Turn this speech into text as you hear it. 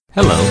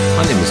Hello,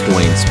 my name is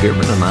Dwayne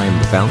Spearman, and I am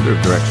the founder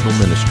of Directional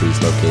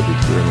Ministries located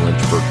here in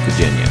Lynchburg,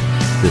 Virginia.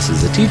 This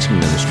is a teaching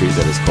ministry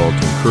that is called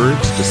to encourage,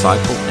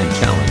 disciple, and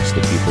challenge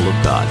the people of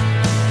God.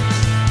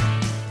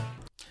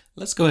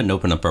 Let's go ahead and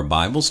open up our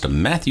Bibles to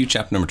Matthew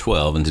chapter number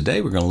 12, and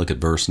today we're going to look at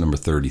verse number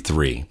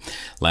 33.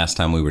 Last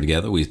time we were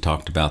together, we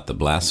talked about the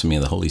blasphemy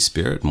of the Holy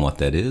Spirit and what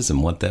that is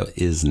and what that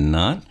is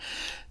not.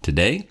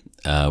 Today,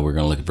 we're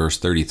going to look at verse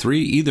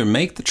 33. Either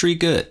make the tree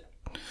good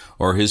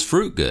or his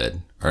fruit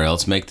good, or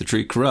else make the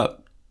tree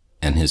corrupt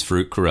and his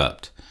fruit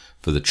corrupt.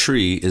 For the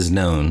tree is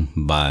known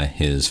by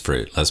his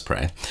fruit. Let's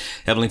pray.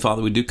 Heavenly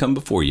Father, we do come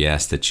before you.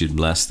 Ask that you'd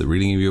bless the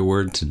reading of your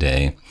word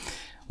today.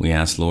 We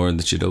ask, Lord,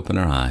 that you'd open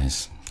our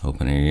eyes,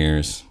 open our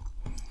ears.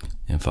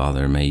 And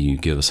Father, may you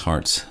give us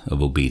hearts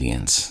of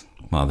obedience.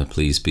 Father,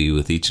 please be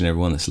with each and every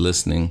one that's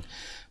listening.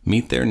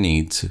 Meet their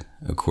needs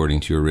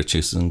according to your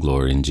riches and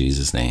glory in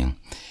Jesus' name.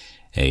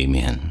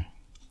 Amen.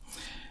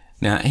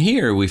 Now,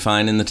 here we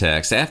find in the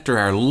text, after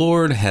our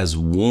Lord has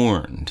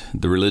warned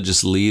the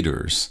religious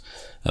leaders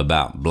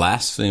about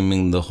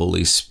blaspheming the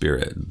Holy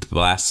Spirit,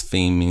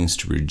 blaspheme means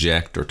to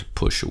reject or to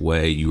push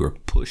away. You are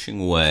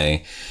pushing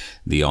away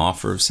the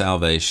offer of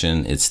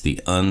salvation. It's the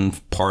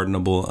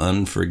unpardonable,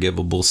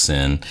 unforgivable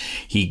sin.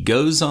 He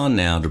goes on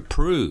now to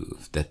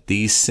prove that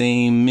these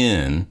same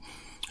men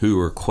who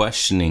were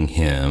questioning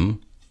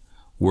him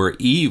were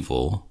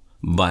evil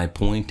by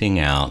pointing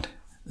out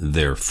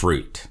their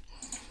fruit.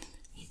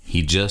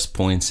 He just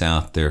points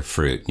out their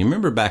fruit. You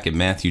remember back at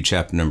Matthew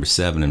chapter number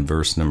 7 and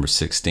verse number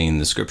 16,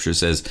 the scripture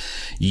says,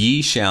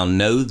 "Ye shall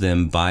know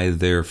them by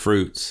their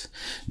fruits.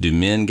 Do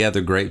men gather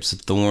grapes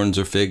of thorns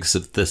or figs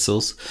of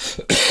thistles?"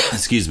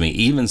 Excuse me.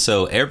 "Even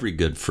so, every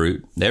good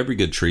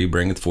tree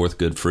bringeth forth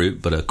good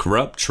fruit, but a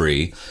corrupt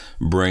tree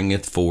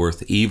bringeth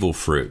forth evil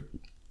fruit.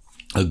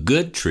 A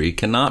good tree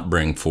cannot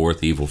bring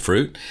forth evil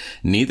fruit,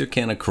 neither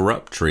can a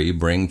corrupt tree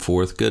bring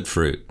forth good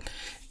fruit.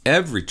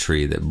 Every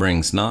tree that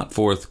brings not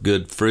forth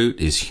good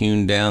fruit is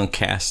hewn down,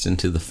 cast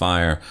into the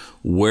fire.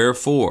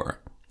 Wherefore,"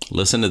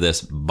 listen to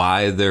this,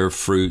 "by their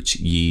fruits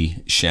ye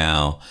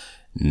shall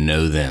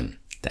know them."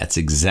 That's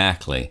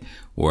exactly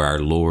where our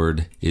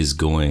Lord is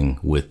going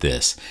with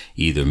this.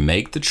 Either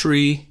make the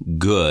tree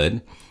good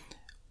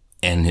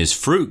and his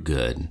fruit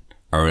good,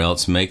 or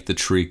else make the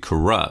tree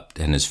corrupt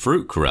and his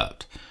fruit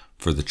corrupt.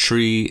 For the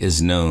tree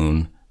is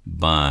known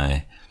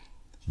by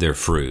their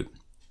fruit.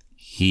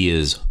 He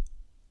is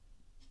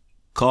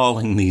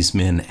calling these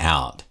men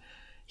out.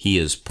 He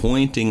is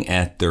pointing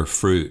at their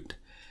fruit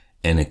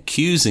and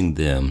accusing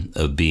them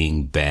of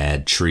being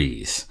bad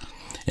trees.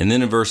 And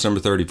then in verse number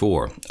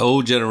 34,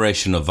 "O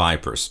generation of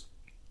vipers."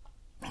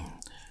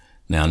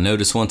 Now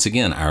notice once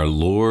again, our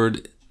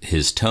Lord,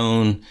 his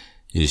tone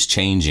is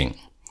changing.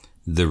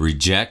 The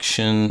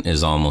rejection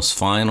is almost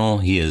final.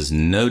 He is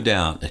no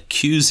doubt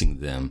accusing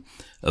them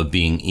of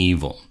being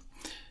evil.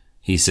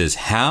 He says,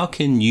 "How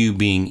can you,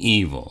 being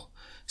evil,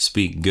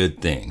 speak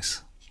good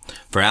things?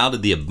 For out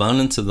of the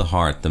abundance of the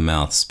heart the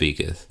mouth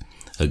speaketh.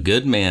 A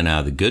good man out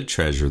of the good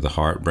treasure of the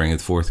heart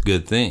bringeth forth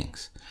good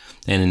things.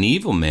 And an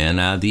evil man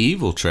out of the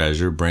evil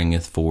treasure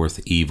bringeth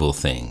forth evil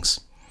things."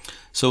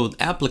 So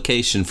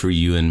application for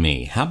you and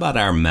me. How about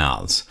our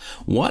mouths?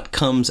 What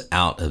comes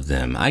out of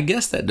them? I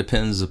guess that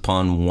depends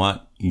upon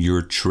what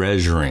you're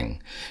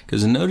treasuring.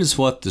 Because notice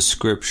what the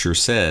scripture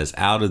says.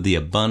 Out of the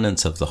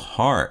abundance of the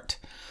heart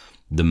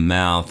the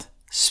mouth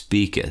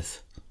speaketh.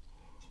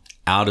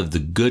 Out of the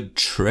good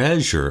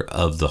treasure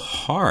of the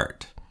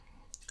heart,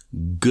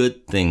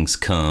 good things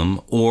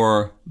come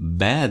or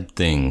bad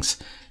things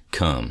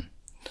come.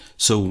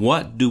 So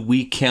what do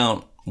we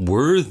count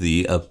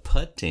worthy of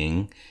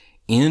putting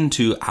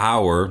into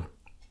our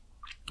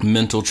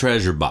mental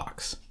treasure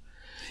box?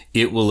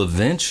 It will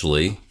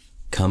eventually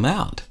come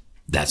out.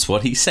 That's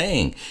what he's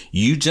saying.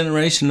 You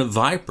generation of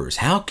vipers,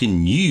 how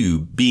can you,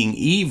 being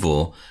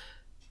evil,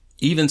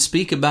 even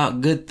speak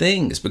about good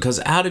things? Because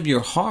out of your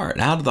heart,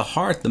 out of the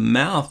heart, the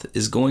mouth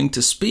is going to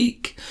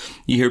speak.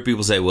 You hear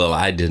people say, "Well,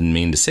 I didn't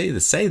mean to say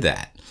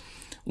that."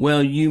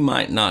 Well, you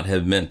might not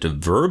have meant to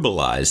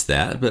verbalize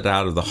that, but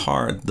out of the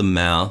heart, the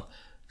mouth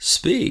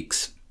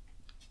speaks.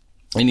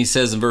 And he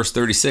says in verse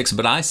 36,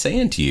 "But I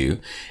say unto you,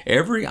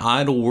 every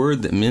idle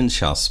word that men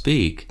shall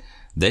speak,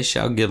 they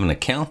shall give an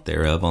account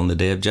thereof on the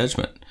day of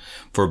judgment.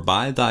 For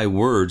by thy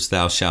words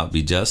thou shalt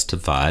be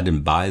justified,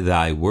 and by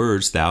thy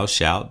words thou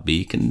shalt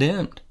be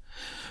condemned."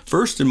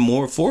 First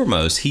and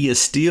foremost, he is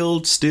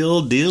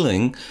still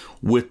dealing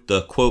with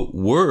the, quote,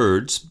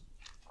 words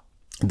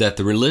that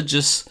the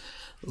religious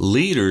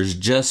leaders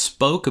just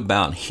spoke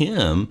about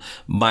him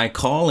by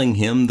calling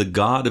him the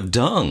god of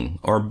dung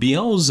or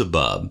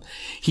Beelzebub.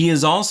 He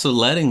is also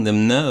letting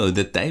them know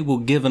that they will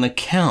give an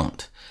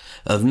account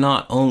of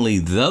not only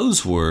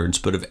those words,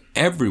 but of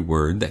every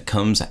word that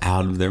comes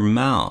out of their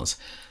mouths.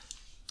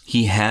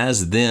 He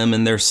has them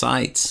in their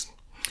sights.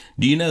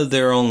 Do you know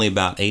there are only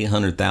about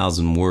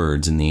 800,000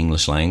 words in the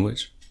English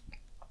language?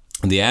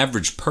 The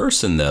average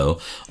person, though,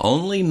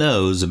 only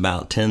knows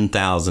about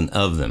 10,000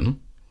 of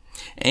them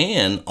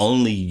and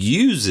only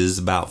uses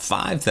about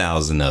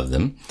 5,000 of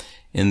them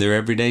in their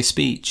everyday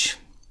speech.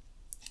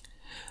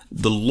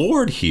 The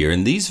Lord here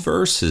in these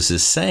verses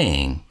is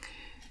saying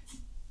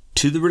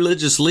to the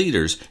religious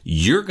leaders,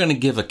 you're going to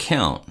give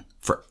account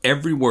for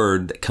every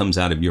word that comes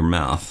out of your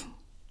mouth,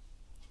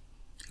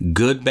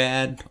 good,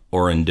 bad,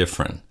 or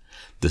indifferent.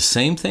 The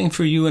same thing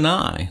for you and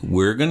I.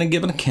 We're going to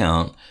give an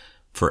account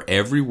for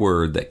every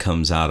word that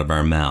comes out of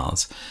our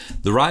mouths.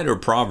 The writer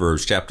of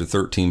Proverbs chapter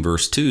 13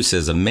 verse 2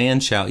 says, a man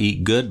shall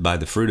eat good by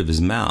the fruit of his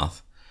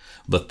mouth,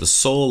 but the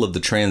soul of the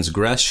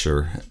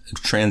transgressor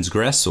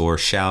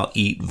shall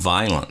eat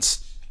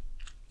violence.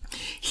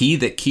 He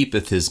that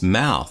keepeth his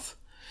mouth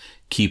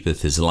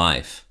keepeth his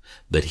life,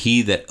 but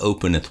he that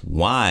openeth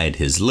wide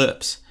his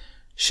lips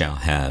shall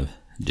have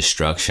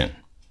destruction.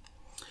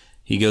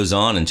 He goes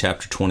on in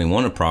chapter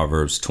 21 of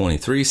Proverbs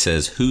 23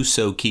 says,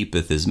 whoso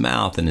keepeth his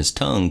mouth and his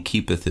tongue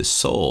keepeth his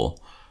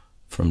soul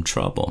from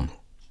trouble.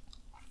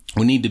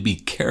 We need to be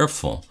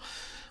careful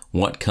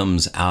what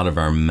comes out of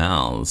our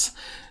mouths.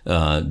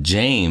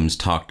 James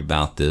talked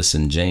about this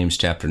in James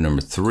chapter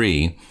number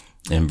 3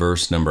 and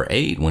verse number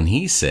 8 when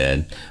he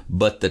said,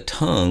 but the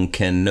tongue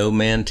can no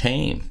man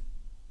tame.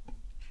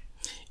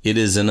 It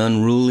is an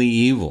unruly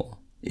evil.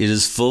 It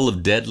is full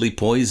of deadly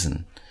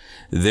poison.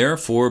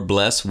 Therefore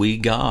bless we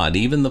God,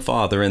 even the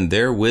Father, and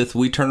therewith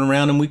we turn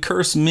around and we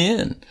curse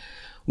men,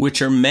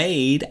 which are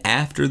made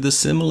after the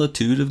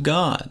similitude of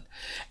God.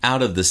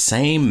 Out of the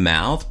same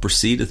mouth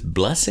proceedeth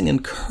blessing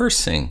and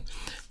cursing.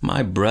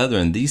 My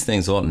brethren, these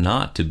things ought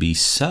not to be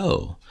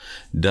so.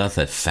 Doth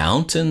a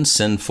fountain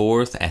send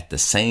forth at the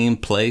same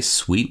place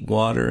sweet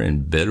water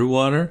and bitter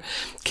water?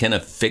 Can a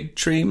fig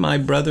tree, my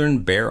brethren,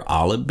 bear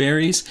olive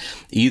berries,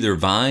 either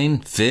vine,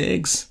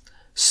 figs?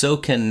 So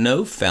can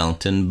no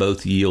fountain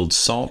both yield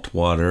salt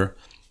water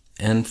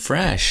and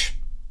fresh.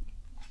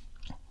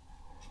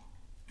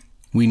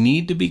 We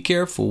need to be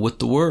careful with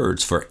the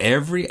words. For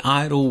every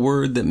idle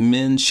word that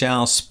men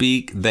shall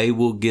speak, they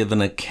will give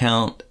an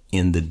account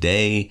in the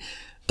day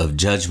of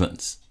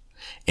judgments.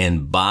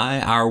 And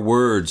by our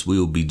words we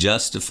will be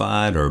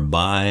justified, or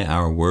by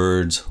our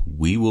words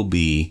we will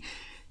be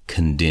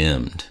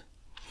condemned.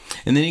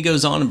 And then he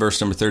goes on in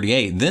verse number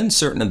 38. Then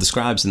certain of the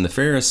scribes and the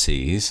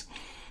Pharisees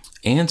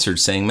answered,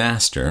 saying,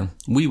 Master,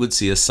 we would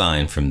see a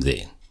sign from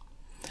thee.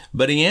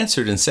 But he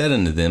answered and said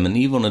unto them, an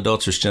evil and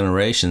adulterous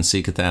generation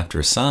seeketh after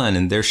a sign,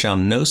 and there shall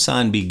no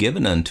sign be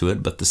given unto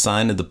it but the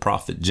sign of the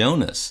prophet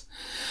Jonas.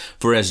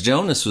 For as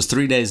Jonas was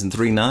 3 days and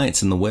 3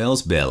 nights in the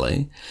whale's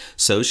belly,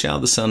 so shall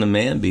the Son of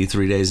Man be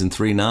 3 days and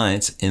 3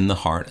 nights in the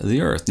heart of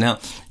the earth. Now,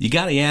 you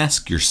got to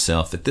ask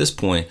yourself at this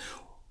point,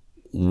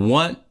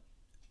 what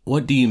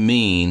do you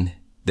mean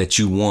that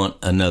you want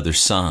another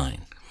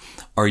sign?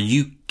 Are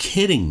you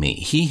kidding me?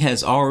 He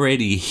has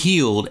already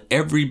healed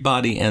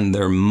everybody and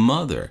their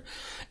mother,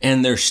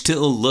 and they're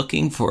still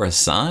looking for a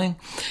sign?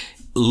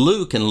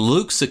 Luke, in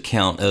Luke's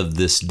account of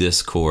this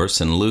discourse,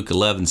 in Luke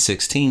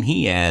 11:16,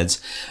 he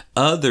adds,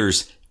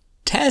 others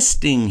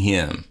testing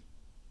him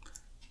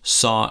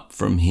sought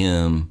from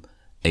him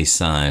a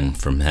sign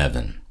from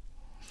heaven.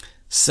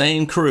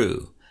 Same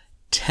crew,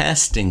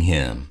 testing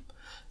him,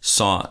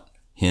 sought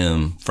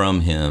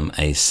from him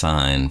a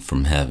sign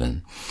from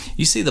heaven.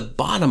 You see, the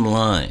bottom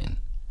line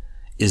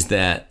is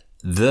that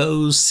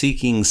those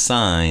seeking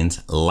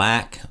signs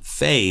lack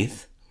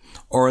faith,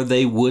 or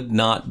they would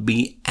not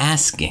be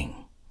asking.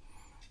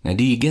 Now,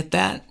 do you get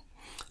that?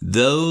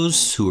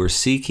 Those who are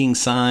seeking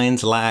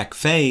signs lack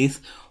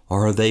faith,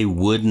 or they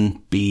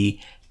wouldn't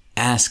be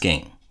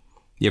asking.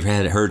 You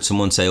ever heard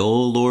someone say,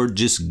 oh, Lord,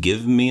 just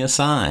give me a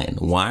sign?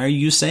 Why are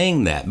you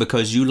saying that?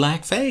 Because you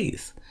lack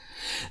faith.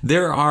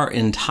 There are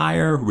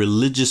entire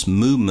religious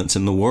movements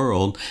in the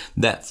world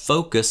that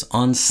focus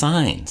on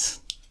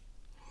signs.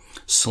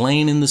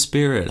 Slain in the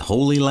Spirit,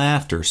 holy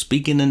laughter,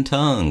 speaking in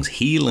tongues,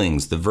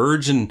 healings, the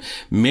Virgin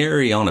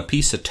Mary on a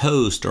piece of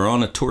toast or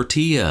on a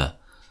tortilla,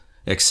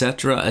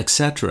 etc.,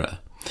 etc.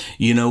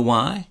 You know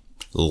why?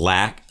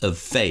 Lack of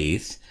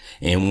faith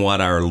in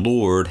what our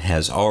Lord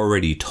has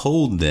already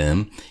told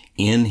them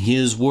in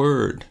His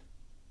Word.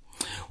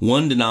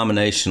 One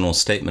denominational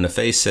statement of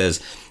faith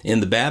says,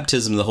 in the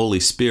baptism of the Holy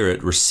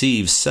Spirit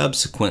received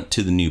subsequent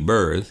to the new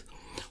birth,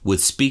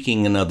 with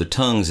speaking in other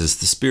tongues as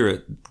the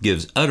Spirit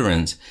gives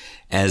utterance,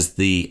 as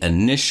the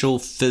initial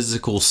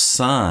physical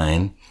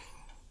sign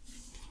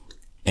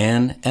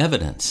and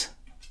evidence.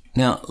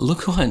 Now,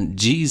 look what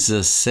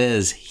Jesus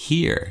says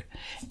here.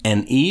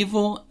 An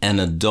evil and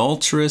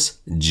adulterous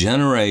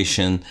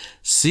generation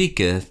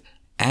seeketh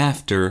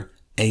after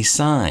a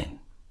sign.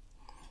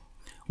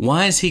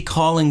 Why is he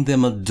calling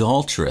them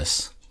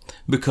adulterous?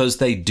 Because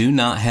they do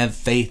not have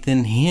faith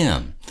in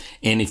him.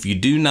 And if you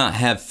do not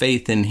have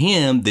faith in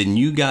him, then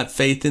you got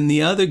faith in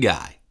the other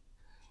guy.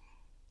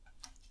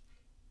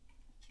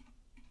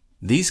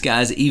 These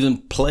guys even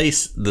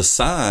place the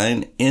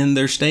sign in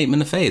their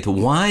statement of faith.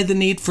 Why the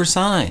need for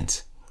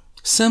signs?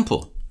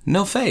 Simple.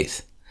 No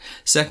faith.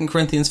 2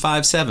 Corinthians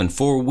 5:7,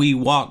 for we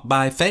walk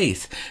by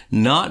faith,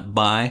 not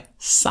by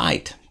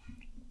sight.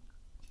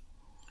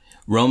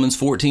 Romans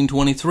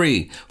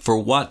 14:23, for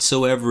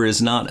whatsoever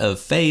is not of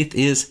faith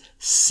is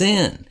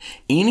sin.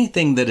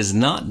 Anything that is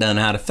not done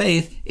out of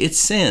faith, it's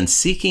sin.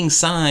 Seeking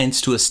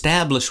signs to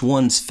establish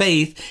one's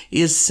faith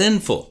is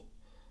sinful.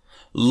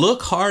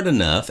 Look hard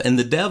enough and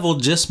the devil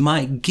just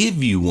might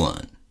give you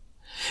one.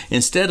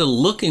 Instead of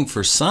looking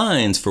for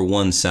signs for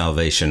one's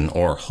salvation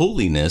or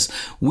holiness,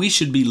 we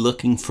should be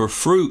looking for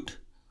fruit.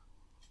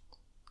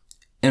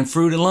 And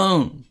fruit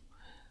alone.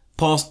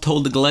 Paul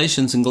told the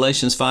Galatians in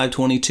Galatians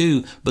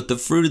 5:22, but the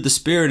fruit of the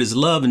Spirit is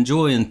love and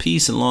joy and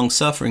peace and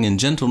long-suffering and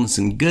gentleness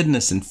and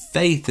goodness and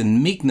faith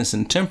and meekness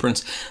and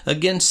temperance.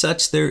 Against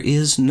such there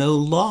is no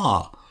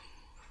law.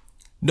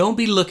 Don't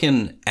be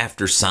looking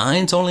after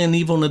signs. Only an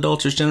evil and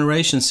adulterous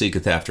generation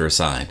seeketh after a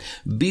sign.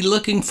 Be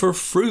looking for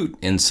fruit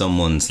in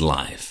someone's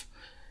life,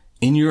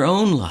 in your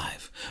own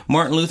life.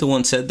 Martin Luther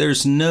once said,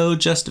 there's no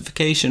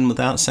justification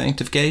without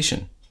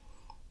sanctification.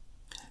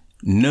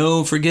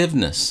 No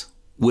forgiveness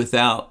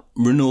without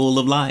renewal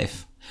of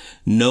life.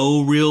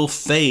 No real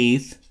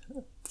faith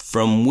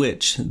from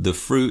which the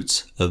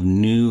fruits of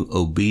new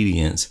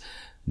obedience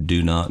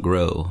do not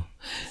grow.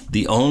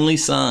 The only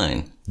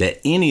sign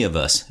that any of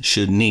us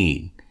should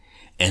need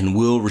and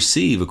will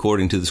receive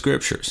according to the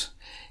scriptures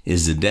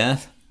is the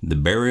death, the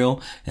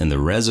burial, and the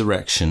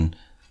resurrection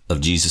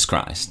of Jesus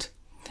Christ.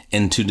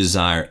 And to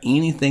desire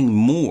anything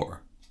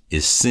more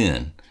is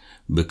sin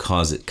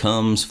because it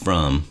comes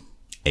from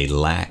a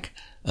lack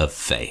of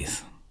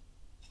faith.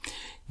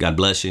 God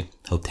bless you.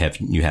 Hope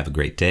you have a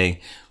great day.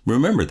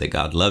 Remember that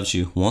God loves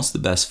you, wants the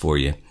best for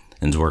you,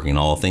 and is working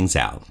all things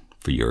out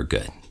for your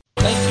good.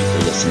 Thank you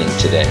for listening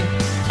today.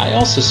 I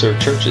also serve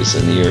churches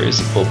in the areas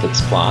of Pulpit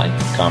Supply,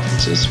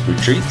 conferences,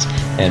 retreats,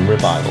 and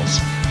revivals.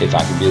 If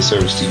I can be of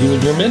service to you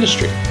in your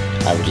ministry,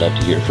 I would love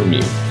to hear from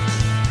you.